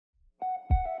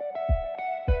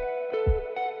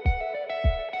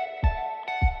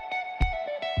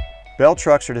Bell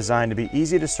trucks are designed to be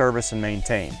easy to service and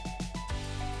maintain.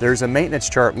 There's a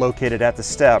maintenance chart located at the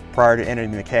step prior to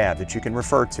entering the cab that you can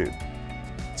refer to.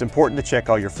 It's important to check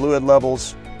all your fluid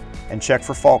levels and check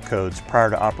for fault codes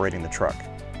prior to operating the truck.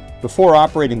 Before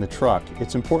operating the truck,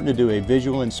 it's important to do a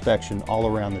visual inspection all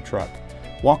around the truck.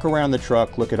 Walk around the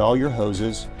truck, look at all your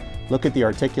hoses, look at the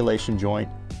articulation joint,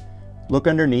 look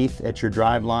underneath at your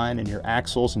drive line and your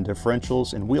axles and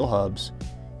differentials and wheel hubs,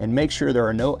 and make sure there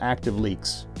are no active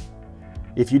leaks.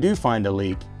 If you do find a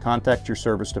leak, contact your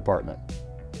service department.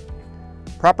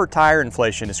 Proper tire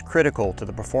inflation is critical to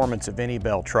the performance of any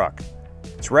Bell truck.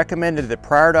 It's recommended that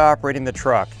prior to operating the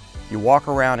truck, you walk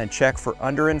around and check for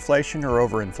underinflation or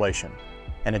overinflation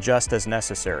and adjust as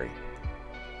necessary.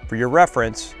 For your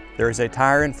reference, there is a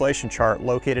tire inflation chart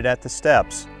located at the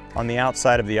steps on the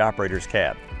outside of the operator's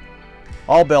cab.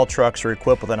 All Bell trucks are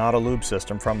equipped with an auto lube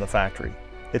system from the factory.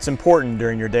 It's important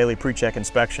during your daily pre-check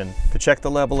inspection to check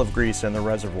the level of grease in the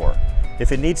reservoir.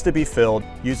 If it needs to be filled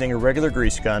using a regular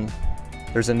grease gun,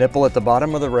 there's a nipple at the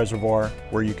bottom of the reservoir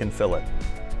where you can fill it.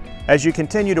 As you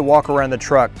continue to walk around the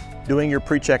truck doing your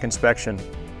pre-check inspection,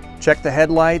 check the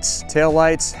headlights, tail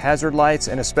lights, hazard lights,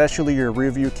 and especially your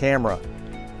rear view camera.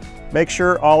 Make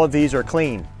sure all of these are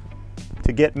clean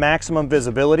to get maximum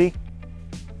visibility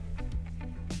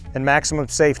and maximum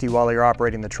safety while you're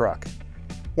operating the truck.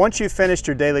 Once you've finished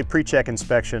your daily pre-check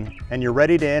inspection and you're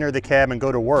ready to enter the cab and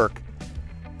go to work,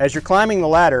 as you're climbing the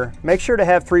ladder, make sure to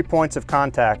have 3 points of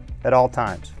contact at all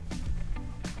times.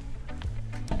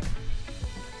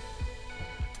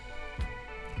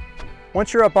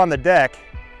 Once you're up on the deck,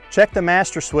 check the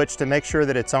master switch to make sure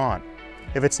that it's on.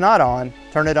 If it's not on,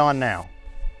 turn it on now.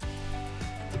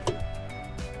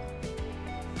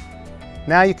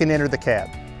 Now you can enter the cab.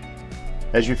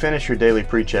 As you finish your daily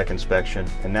pre-check inspection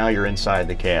and now you're inside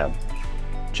the cab,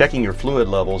 checking your fluid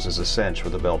levels is a cinch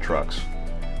with the Bell trucks.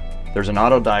 There's an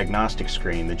auto diagnostic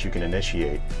screen that you can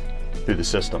initiate through the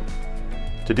system.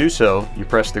 To do so, you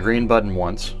press the green button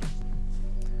once.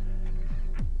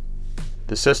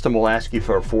 The system will ask you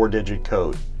for a 4-digit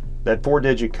code. That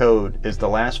 4-digit code is the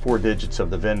last 4 digits of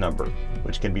the VIN number,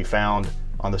 which can be found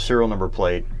on the serial number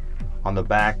plate on the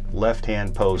back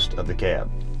left-hand post of the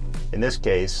cab. In this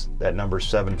case, that number is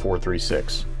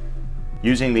 7436.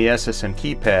 Using the SSM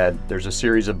keypad, there's a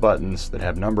series of buttons that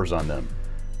have numbers on them.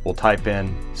 We'll type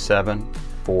in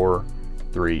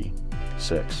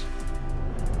 7436.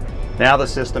 Now the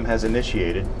system has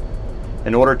initiated.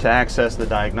 In order to access the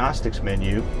diagnostics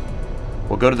menu,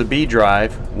 we'll go to the B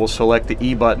drive, we'll select the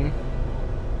E button,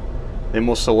 then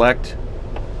we'll select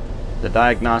the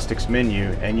diagnostics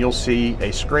menu, and you'll see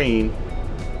a screen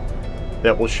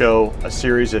that will show a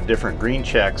series of different green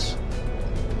checks.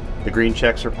 The green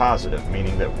checks are positive,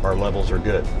 meaning that our levels are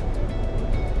good.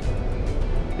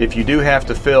 If you do have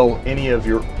to fill any of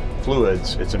your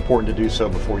fluids, it's important to do so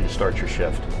before you start your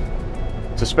shift.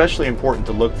 It's especially important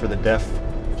to look for the DEF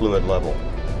fluid level.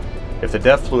 If the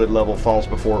DEF fluid level falls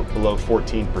below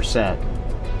 14%,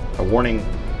 a warning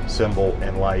symbol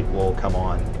and light will come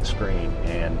on the screen,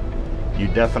 and you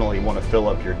definitely want to fill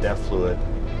up your DEF fluid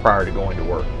prior to going to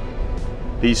work.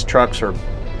 These trucks are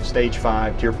Stage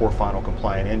 5 Tier 4 final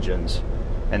compliant engines,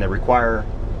 and they require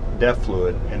DEF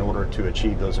fluid in order to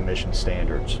achieve those emission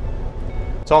standards.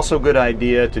 It's also a good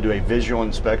idea to do a visual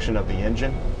inspection of the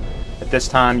engine. At this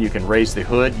time, you can raise the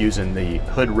hood using the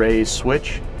hood raise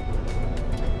switch.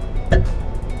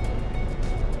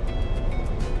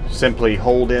 Simply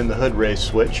hold in the hood raise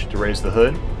switch to raise the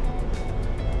hood.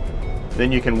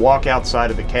 Then you can walk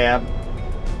outside of the cab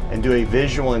and do a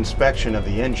visual inspection of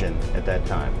the engine at that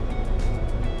time.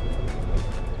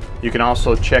 You can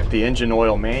also check the engine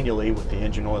oil manually with the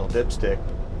engine oil dipstick,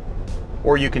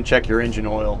 or you can check your engine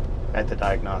oil at the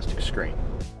diagnostic screen.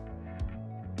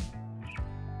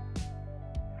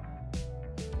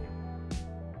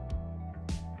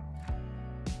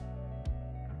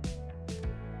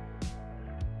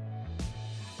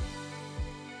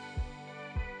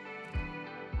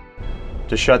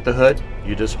 To shut the hood,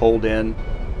 you just hold in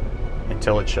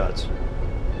until it shuts.